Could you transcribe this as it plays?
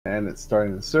And it's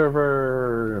starting the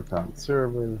server. I found the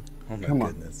server. Oh my Come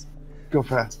goodness. on. Go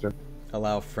faster.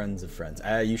 Allow friends of friends.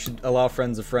 You should allow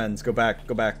friends of friends. Go back,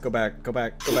 go back, go back, go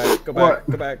back, go back, go back,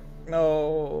 go back.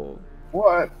 No.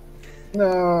 What?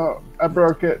 No, I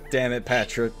broke it. Damn it,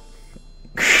 Patrick.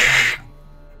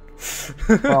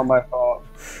 All my fault.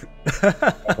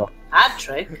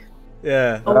 Patrick?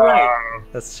 Yeah. Oh, right.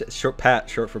 That's short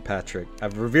for Patrick.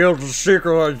 I've revealed the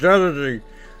secret identity.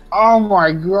 Oh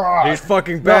my god. He's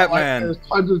fucking Batman. Like, there's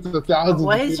hundreds of thousands.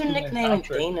 Why of is your people nickname named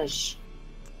Patrick. Danish?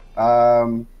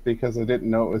 Because I didn't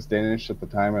know it was Danish at the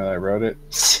time that I wrote it.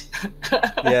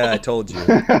 Yeah, I told you.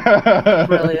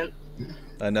 Brilliant.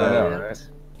 I know. Right?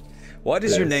 Why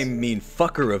does your name mean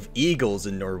fucker of eagles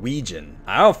in Norwegian?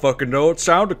 I don't fucking know, it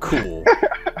sounded cool.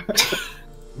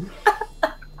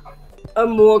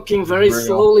 I'm walking very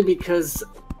slowly because,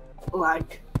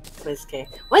 like, risky.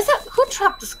 Why is that? Who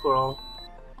trapped the squirrel?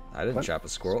 I didn't trap a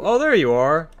squirrel. Oh, there you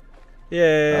are.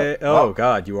 Yay. Oh,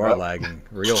 God, you are lagging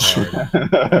real hard.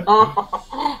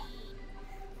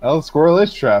 Oh, the squirrel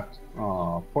is trapped.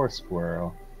 Oh, poor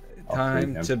squirrel.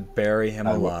 Time to bury him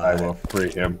I alive. will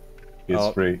free him. He's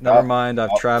free. Never mind,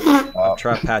 I've trapped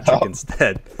Patrick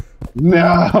instead.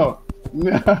 No!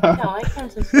 No! No, I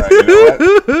can't just... Right, you know what?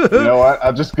 You know what?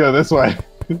 I'll just go this way.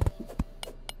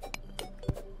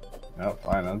 No,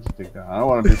 fine. I'll just take that. I don't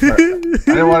want to be part. I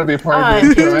didn't want to be part of the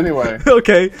intro anyway.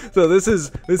 Okay, so this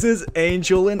is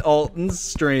Angel and Alton's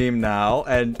stream now,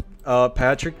 and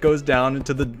Patrick goes down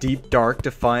into the deep dark to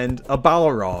find a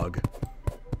Balrog.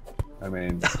 I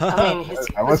mean,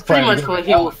 it's pretty much what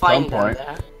he will find down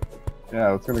there. Yeah,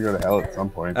 I was gonna go to hell at some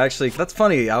point. Actually, that's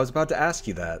funny. I was about to ask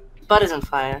you that. Butt is on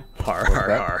fire. Har har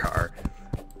har har.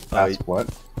 Ask what?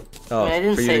 Oh, I mean, I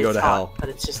didn't for you say to go it's to hot, hell. but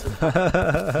it's just.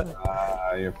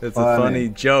 It's a funny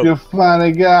joke. You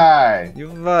funny guy.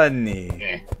 You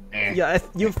funny. Yeah,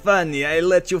 you funny. I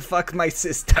let you fuck my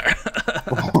sister.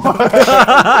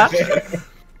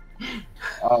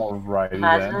 Alrighty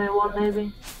Has then. anyone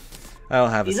maybe? I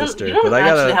don't have a sister, you don't but I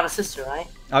actually have a sister, right?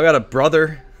 I got a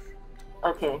brother.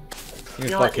 Okay. You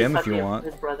can fuck him if you want.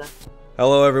 His brother.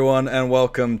 Hello everyone, and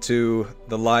welcome to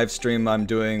the live stream I'm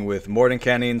doing with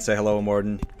MordinKanin. Say hello,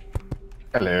 Morden.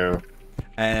 Hello.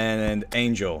 And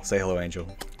Angel. Say hello, Angel.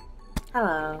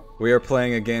 Hello. We are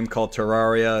playing a game called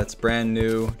Terraria. It's brand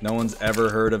new. No one's ever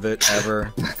heard of it,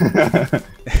 ever.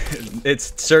 It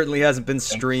certainly hasn't been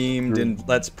streamed and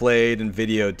Let's Played and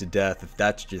videoed to death, if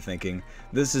that's what you're thinking.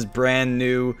 This is brand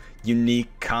new, unique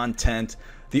content.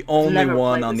 The only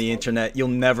one on the internet. You'll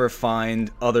never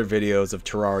find other videos of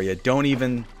Terraria. Don't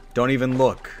even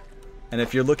look. And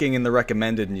if you're looking in the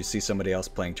recommended and you see somebody else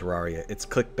playing Terraria, it's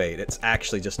clickbait. It's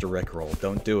actually just a rickroll.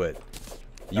 Don't do it.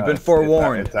 You've been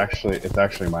forewarned. It's actually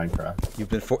Minecraft. You've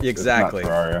been exactly. It's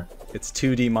not Terraria. It's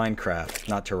 2D Minecraft,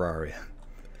 not Terraria.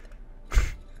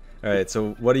 Alright,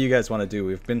 so what do you guys want to do?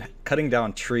 We've been cutting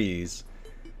down trees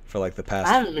for like the past...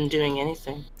 I haven't been doing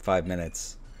anything. 5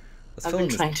 minutes. Let's I've fill been in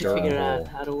this trying to dirty figure hole. out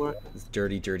how to work. This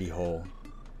dirty, dirty hole.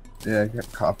 Yeah, I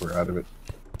got copper out of it.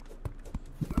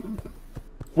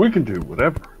 We can do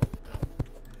whatever.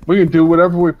 We can do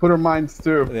whatever we put our minds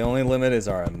to. The only limit is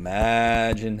our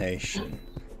imagination.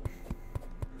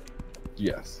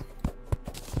 Yes.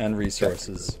 And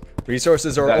resources.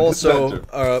 Resources are also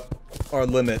our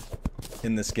limit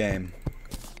in this game.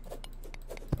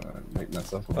 Make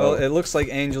myself a Well, boat. it looks like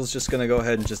Angel's just gonna go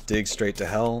ahead and just dig straight to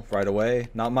hell right away.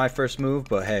 Not my first move,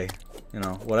 but hey, you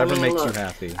know, whatever makes you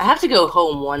happy. I have to go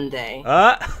home one day.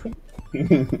 Ah!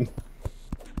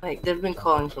 Like, they've been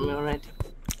calling for me already.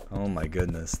 Oh my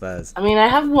goodness, that is... I mean, I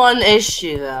have one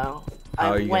issue though.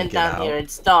 How are I you went gonna get down out? here,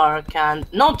 it's dark, and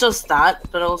not just that,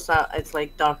 but also it's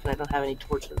like dark and I don't have any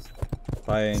torches.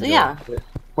 Bye, Angel. So yeah.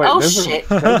 Wait, Oh there's shit!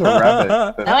 There's a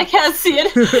rabbit. Now I can't see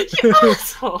it. You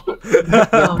asshole!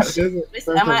 Oh, shit.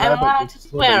 Listen, am I allowed to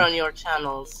swear on your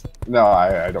channels? No,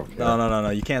 I don't care. No,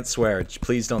 you can't swear.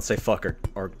 Please don't say fuck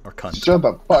or cunt. Shut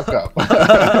the fuck up.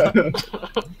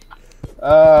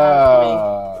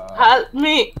 Help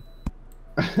me!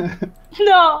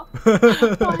 No! This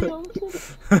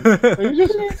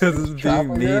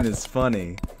being mean is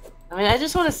funny. I mean, I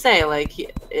just want to say, like,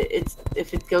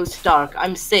 if it goes dark,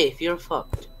 I'm safe. You're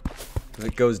fucked. If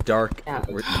it goes dark, Yeah.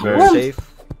 we're safe.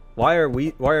 Why are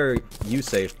you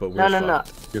safe, but we're No.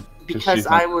 Because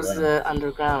I was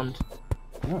underground.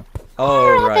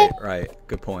 Oh, right.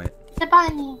 Good point. The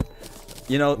bunny.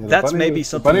 You know, that's maybe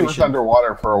something The bunny we was should...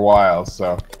 underwater for a while,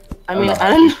 so... I mean, I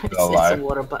don't know.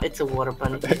 It's a water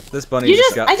bunny. This bunny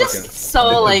I just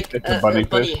saw like a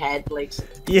bunny head, like.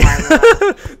 Yeah,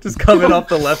 just coming off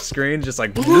the left screen, just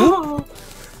like. No,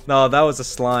 that was a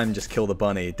slime. Just kill the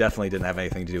bunny. It definitely didn't have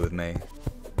anything to do with me.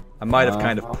 I might have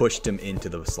kind of pushed him into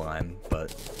the slime,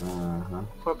 but...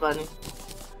 Poor bunny.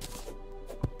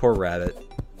 Poor rabbit.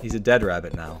 He's a dead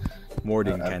rabbit now.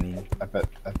 MordinKanin. I bet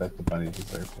the bunny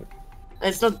deserves it.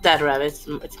 It's not dead rabbit,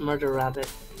 it's murder rabbit.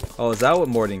 Oh, is that what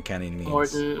MordinKanin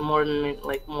means?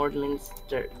 Morden means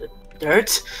dirt.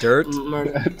 Dirt? Dirt?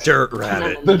 Murder. Dirt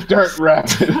rabbit. The dirt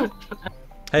rabbit.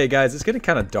 Hey guys, it's getting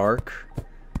kind of dark.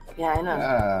 Yeah, I know.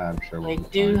 I'm sure we'll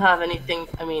Like, do you have anything?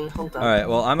 I mean, hold on. Alright,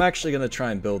 well, I'm actually gonna try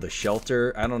and build a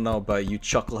shelter. I don't know about you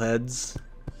chuckleheads.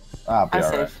 I'll be I'm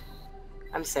alright. safe.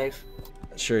 I'm safe.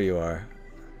 Sure you are.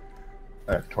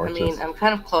 I have torches. I mean, I'm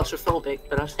kind of claustrophobic,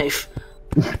 but I'm safe.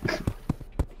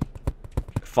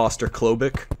 Foster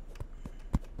Klobic.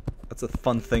 That's a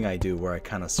fun thing I do where I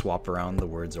kind of swap around the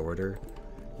words order.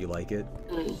 You like it?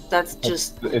 That's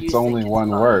just. It's only one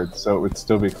word, so it would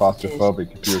still be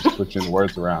claustrophobic if you were switching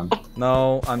words around.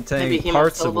 No, I'm saying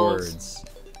parts of words.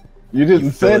 You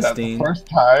didn't say that the first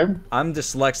time. I'm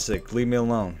dyslexic. Leave me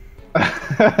alone.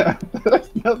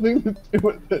 That's nothing to do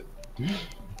with it.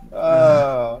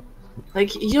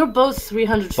 Like, you're both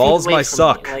 300 feet Balls away my from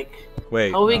suck. me. Like,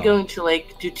 wait. how are we going to,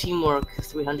 like, do teamwork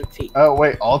 300 feet? Oh,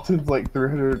 wait. Alton's like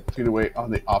 300 feet away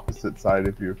on the opposite side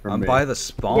of you from me. I'm by the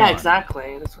spawn. Yeah,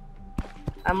 exactly.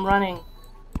 I'm running.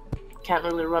 Can't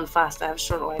really run fast. I have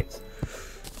short legs.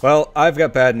 Well, I've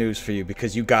got bad news for you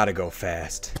because you gotta go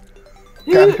fast.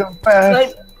 Gotta go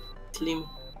fast. Slim.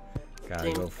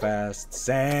 Gotta go fast.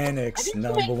 Xanax,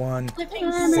 #1.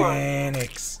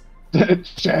 Xanax.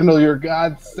 Channel your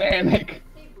god, Sanic.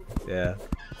 Yeah.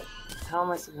 How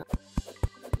am I supposed to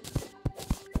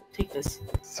take this?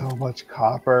 So much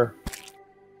copper.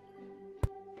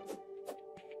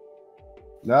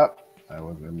 Nope. I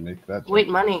wasn't gonna make that. Wait,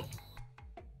 money.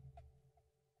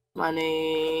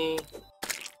 Money.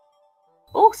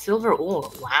 Oh, silver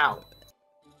ore. Wow.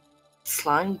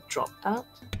 Slime dropped out.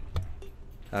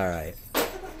 Alright.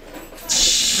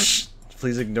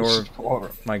 Please ignore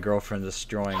my girlfriend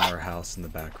destroying our house in the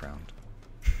background.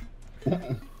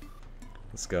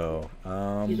 Let's go.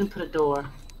 You didn't put a door.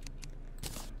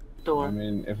 Door. I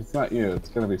mean, if it's not you, it's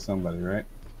gonna be somebody, right?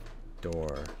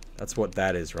 Door. That's what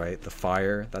that is, right? The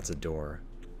fire? That's a door.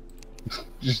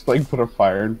 Just like put a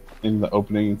fire in the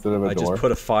opening instead of a door. I just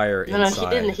put a fire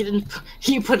inside. No, he didn't.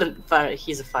 He put a fire.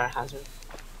 He's a fire hazard.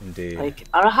 Indeed. Like,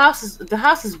 the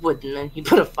house is wooden, and he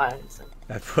put a fire inside.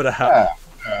 I put a house.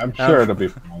 Yeah, I'm sure it'll be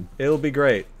fine. It'll be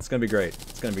great. It's gonna be great.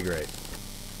 It's gonna be great.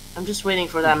 I'm just waiting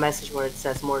for that message where it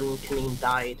says MordinKanin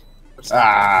died.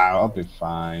 I'll be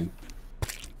fine.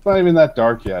 It's not even that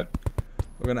dark yet.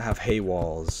 We're gonna have hay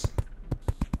walls.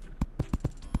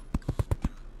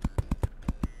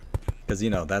 Because,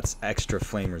 you know, that's extra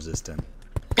flame resistant.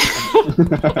 I'm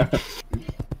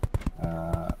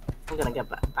gonna get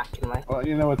back in my... Well,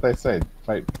 you know what they say.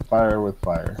 Fight fire with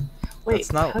fire. Wait,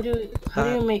 how do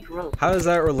you make rope? How does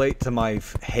that relate to my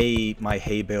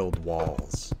hay-build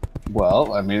walls?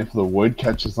 Well, I mean, if the wood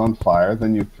catches on fire,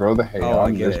 then you throw the hay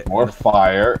on, there's more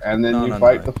fire, and then you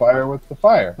fight the fire with the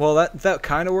fire. Well, that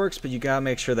kind of works, but you gotta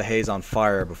make sure the hay's on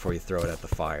fire before you throw it at the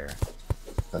fire.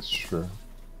 That's true.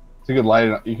 So you could light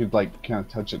it. You could like kind of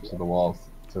touch it to the walls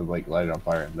to like light it on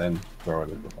fire, and then throw it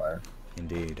at the fire.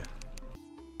 Indeed.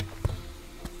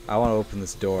 I want to open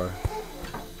this door.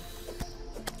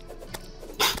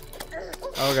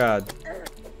 Oh god.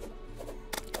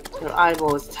 Your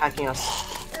eyeball is attacking us.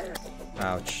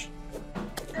 Ouch.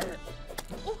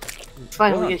 It's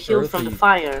fine, we get healed from the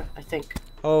fire, I think.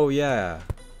 Oh yeah.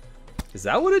 Is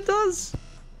that what it does?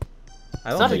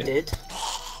 I thought it did.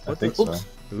 I think so.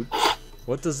 Oops.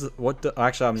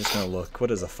 Actually, I'm just gonna look. What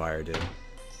does a fire do?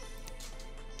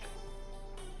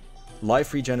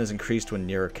 Life regen is increased when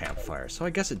near a campfire, so I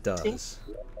guess it does.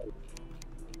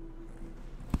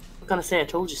 I'm gonna say I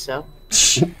told you so.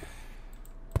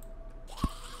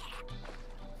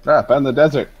 Ah, found the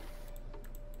desert.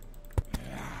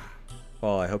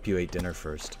 Well, I hope you ate dinner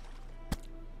first.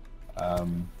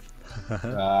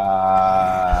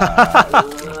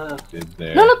 Did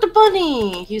there. No, not the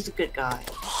bunny! He's a good guy.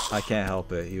 I can't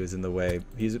help it. He was in the way.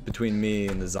 He's between me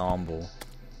and the zombie.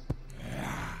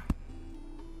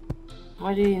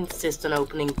 Why do you insist on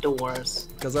opening doors?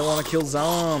 Because I want to kill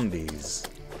zombies.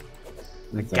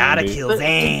 I gotta kill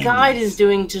zombies. The guide is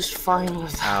doing just fine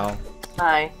with that. Ow.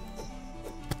 Hi.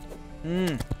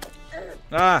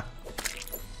 Ah!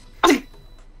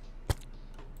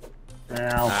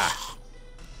 Ow.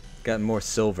 Got more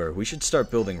silver. We should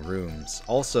start building rooms.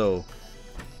 Also,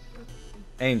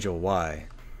 Angel, why?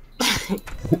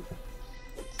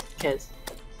 Because.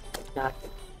 Not.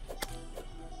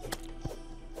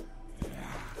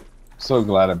 So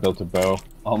glad I built a bow.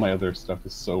 All my other stuff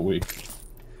is so weak.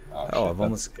 Oh, shit, I've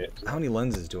almost. that's it. How many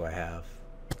lenses do I have?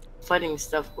 Fighting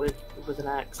stuff with an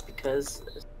axe because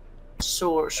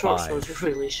short Five. swords are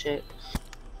really shit.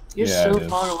 You're Yeah, so it is.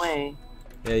 far away.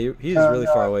 Yeah, he's Oh, really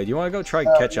far God. away. Do you want to go try and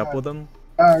Oh, catch up God. with him?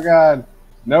 Oh god.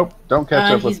 Nope, don't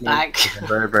catch up with He's me. back. I'm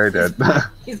very, very dead.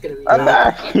 He's gonna be I'm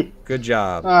back. back! Good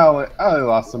job. I only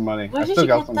lost some money. Where I did still you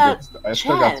got get some that good stuff. I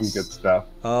still got some good chest? stuff.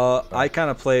 I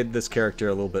kind of played this character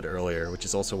a little bit earlier, which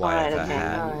is also why I have a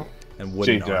hat and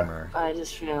wooden Cheater. armor. I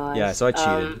just realized. Yeah, so I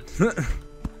cheated.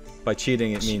 By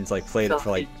cheating, it means like played it for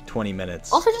like Filthy. 20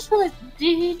 minutes. Also, just realized,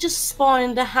 did he just spawn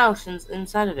in the house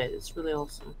inside of it? It's really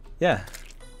awesome. Yeah,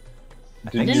 I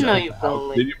didn't know you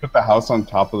could Did you put the house on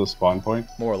top of the spawn point?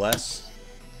 more or less.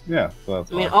 Yeah, so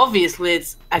that's I mean, fine. obviously,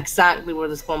 it's exactly where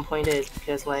the spawn point is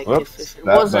because, like, Whoops, if it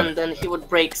that- wasn't, then he would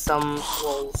break some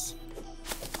walls.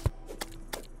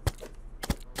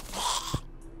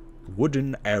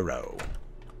 Wooden arrow.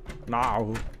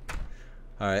 No.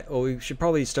 Alright, well, we should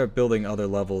probably start building other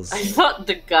levels. I thought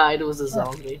the guide was a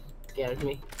zombie. Scared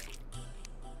me.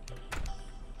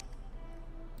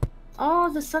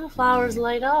 Oh, the sunflowers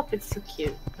light up. It's so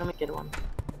cute. Let me get one.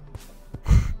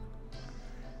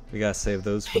 We gotta save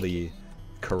those for the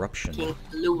corruption.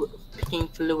 Picking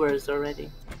flowers already.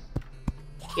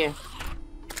 Here.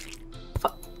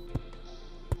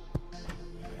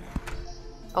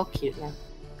 Oh, cute now.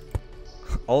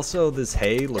 Also, this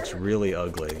hay looks really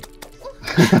ugly.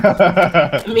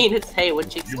 I mean, it's hay.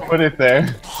 What you You expect? put it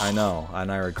there. I know,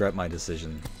 and I regret my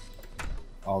decision.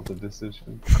 All the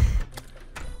decision.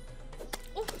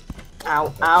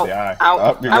 Ow! Ow! The eye. Ow!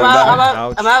 Oh, I'm you're out! gonna I'm die. out!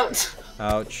 Ouch. I'm out!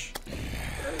 Ouch.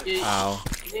 You- Ow.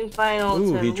 you didn't find Ooh,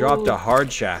 Alton. he dropped Woo. a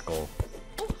hard shackle.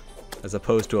 As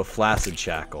opposed to a flaccid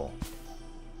shackle.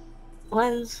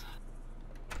 Lens.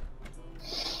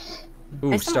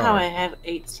 Ooh, Somehow I star. have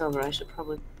 8 silver. I should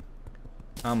probably.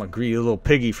 I'm a greedy little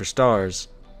piggy for stars.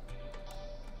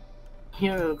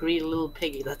 You're a greedy little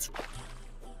piggy. That's.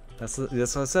 That's what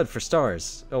I said, for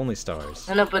stars. Only stars.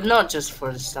 No, but not just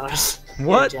for the stars.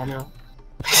 What? In general.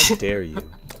 How dare you?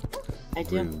 I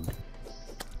do. Rude.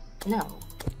 No.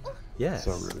 Yes.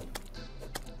 So rude.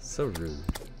 So rude.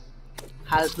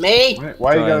 Help me!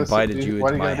 Why So you I gotta invited you why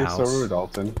into you my gotta be so house. rude,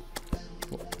 Alton?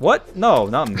 What? No,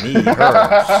 not me.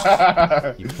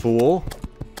 Her. You fool.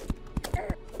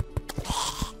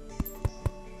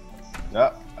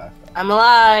 Yeah. I'm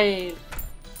alive!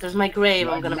 There's my grave.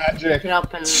 I'm Like gonna magic. pick it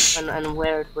up and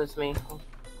wear it with me.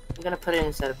 I'm gonna put it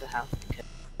inside of the house. Okay.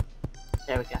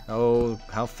 There we go. Oh,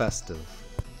 how festive.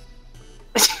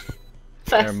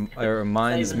 First, It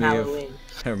reminds even me of. Halloween.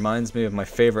 It reminds me of my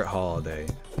favorite holiday,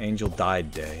 Angel Died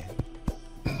Day.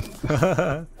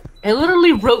 I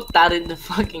literally wrote that in the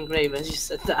fucking grave as you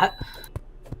said that.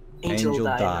 Angel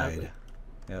died. died.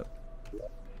 Yep.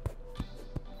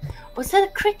 Was that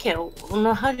a cricket? Oh,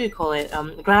 no, how do you call it?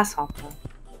 Grasshopper.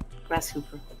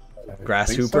 Grasshopper.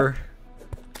 Grasshopper.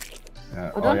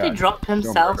 Yeah. Oh, don't yeah. they drop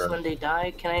themselves murder. when they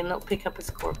die? Can I not pick up his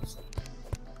corpse?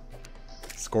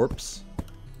 Scorps.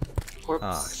 Corpse.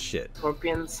 Ah, shit.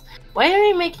 Scorpions. Why are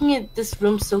you making it this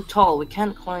room so tall? We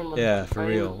can't climb on Yeah, it. for Are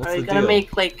real. You, What's are you the gonna deal?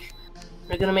 make like?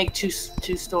 We're gonna make two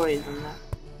stories in that.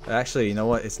 Actually, you know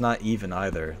what? It's not even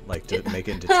either. Like to make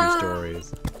it into 2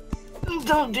 stories.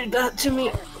 Don't do that to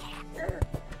me.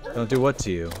 Don't do what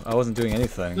to you? I wasn't doing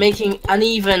anything. Making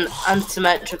uneven,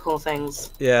 unsymmetrical things.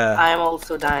 Yeah, I am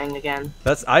also dying again.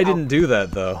 I didn't do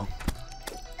that though.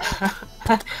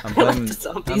 I'm blaming, The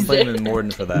zombies I'm blaming there.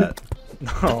 Morden for that.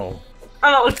 No.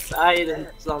 I'm outside and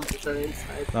zombies are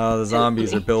inside. No, the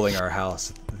zombies are building our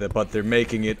house, but they're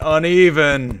making it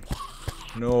uneven.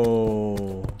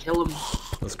 No. Kill them.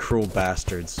 Those cruel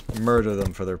bastards. Murder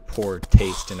them for their poor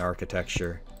taste in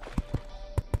architecture.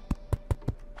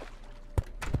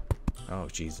 Oh,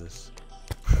 Jesus.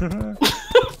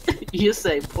 You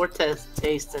say poor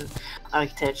taste in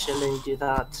architecture, and then you do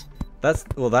that.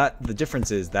 The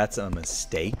difference is that's a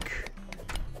mistake,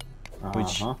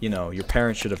 which, Uh-huh. you know, your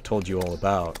parents should have told you all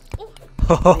about. Yeah,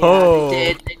 Oh!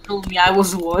 they did. They told me I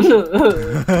was one.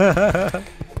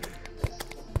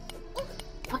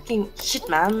 Fucking shit,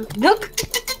 man. No,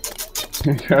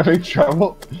 You're having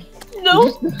trouble?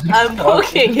 no. I'm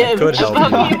poking him. Could help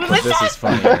I'm poking you, him with but my this is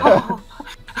funny.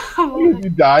 Oh. You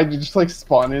died, you just like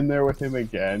spawn in there with him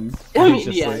again. I mean,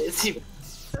 Just yeah, like- it's even.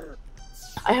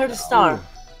 I heard a star.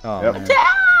 Oh, Yep. man.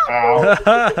 Ow.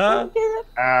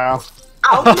 Ow.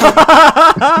 Ow.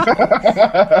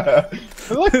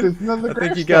 Look, there's another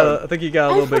I think you gravestone.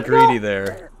 got a little bit forgot. greedy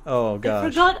there. Oh I gosh.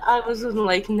 forgot I was in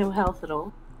like no health at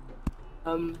all.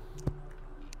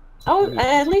 Oh,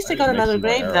 at least I got I didn't another mix my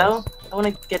grave arrows. though. I want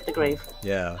to get the grave.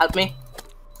 Yeah. Help me.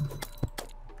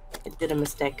 I did a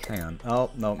mistake. Hang on. Oh,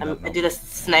 no, no, I no. did a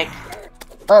snake.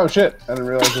 Oh shit! I didn't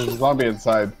realize there was a zombie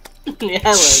inside. Yeah, I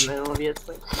was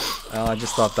obviously. Oh, I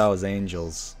just thought that was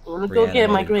angels. Wanna go get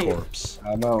my Reanimated grave? corpse.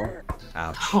 I know.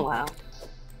 Ouch. Oh wow.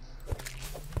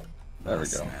 There we go.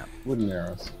 Snap. Wooden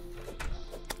arrows.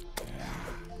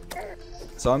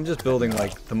 So I'm just building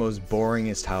like the most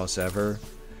boringest house ever.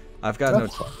 I've got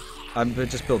That's fun. I'm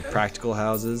just build practical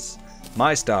houses.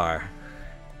 My star.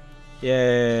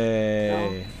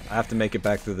 Yay! I have to make it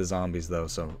back through the zombies though,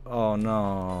 so oh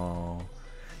no.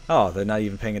 Oh, they're not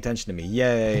even paying attention to me.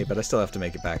 Yay, but I still have to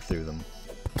make it back through them.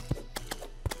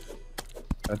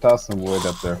 I tossed some wood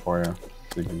up there for you,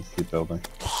 so you can just keep building.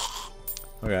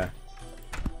 Okay.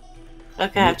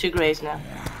 Okay, I have 2 graves now.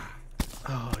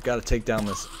 Oh, I gotta take down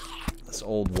this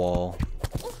old wall.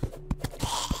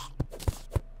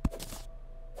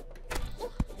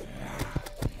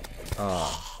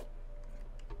 Ah.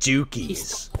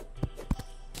 Dookies.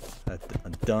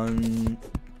 I'm done.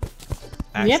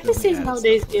 The Accidentally NPCs added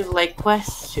nowadays stuff. give like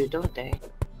quests too, don't they?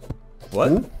 What?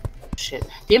 Hmm? Shit.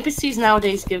 The NPCs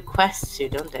nowadays give quests too,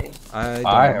 don't they? I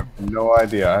I have no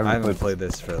idea. I haven't played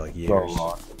this for like so years.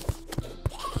 long.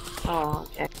 Oh,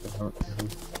 okay.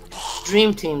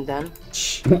 Dream team then.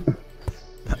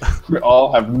 We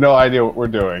all have no idea what we're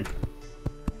doing.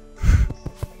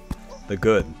 The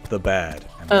good, the bad,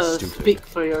 and the Oh, stupid. speak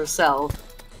for yourself.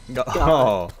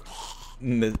 Oh.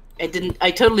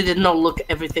 I totally did not look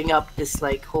everything up this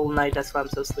like whole night. That's why I'm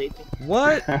so sleepy.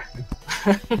 What?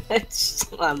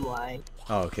 I'm lying.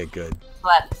 Oh, okay, good.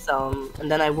 Slept some,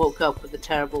 and then I woke up with a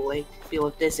terrible like feel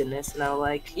of dizziness, and I was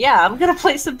like, "Yeah, I'm gonna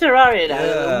play some Terraria now."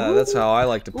 Yeah, that's how I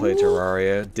like to play Ooh.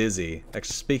 Terraria. Dizzy.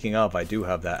 Actually, speaking of, I do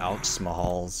have that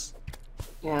Altsmahals.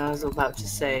 Yeah, I was about to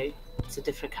say it's a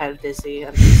different kind of dizzy.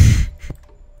 I just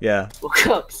Yeah. woke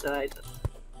up, so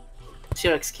it's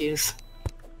your excuse.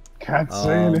 Can't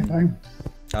say anything.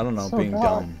 I don't know, So being bad.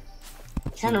 dumb.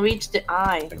 Can't reach the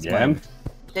eye. Again?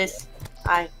 This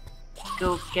eye.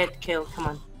 Go get killed. Come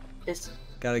on. This.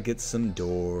 Gotta get some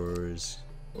doors.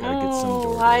 Gotta get some No,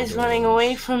 doors. eye's running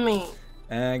away from me.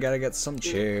 And I gotta get some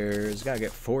chairs. Gotta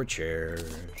get 4 chairs.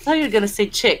 I thought you were gonna say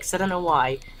chicks. I don't know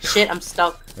why. Shit, I'm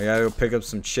stuck. I gotta go pick up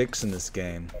some chicks in this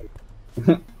game.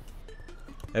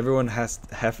 Everyone has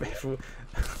to have.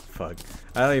 Fuck.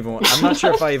 I don't even. I'm not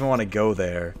sure if I even want to go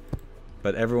there.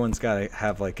 But everyone's gotta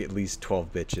have like at least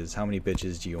 12 bitches. How many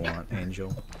bitches do you want,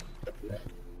 Angel?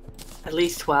 At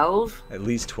least 12. At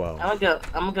least 12. I'm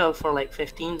gonna go for like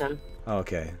 15 then.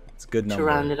 Okay, it's a good To number.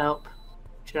 round it up.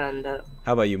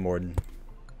 How about you, Morden?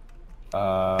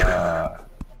 How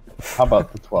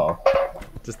about the 12?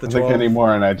 Just the I think 12?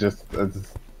 anymore, and I just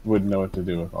wouldn't know what to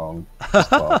do with all of them.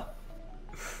 12.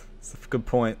 That's a good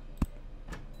point.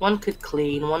 One could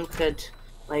clean. One could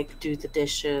like do the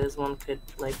dishes. One could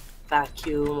like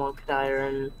vacuum. One could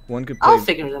iron. One could play. I'll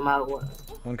figure them out.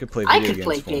 One could play I video could games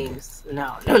play for me. games.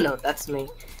 No, that's me.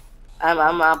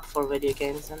 I'm up for video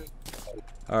games and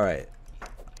All right.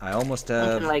 I almost one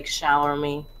have. can like shower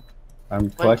me. I'm One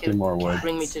collecting can more wood.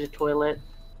 bring me to the toilet.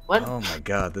 What? Oh my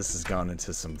god, this has gone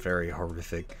into some very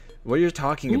horrific. What you're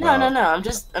talking No, about?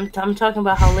 I'm talking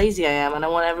about how lazy I am, and I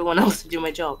want everyone else to do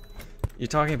my job. You're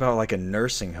talking about like a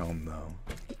nursing home, though.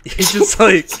 You're just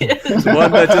like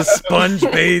one that just sponge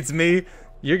bathes me.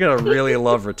 You're gonna really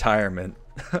love retirement.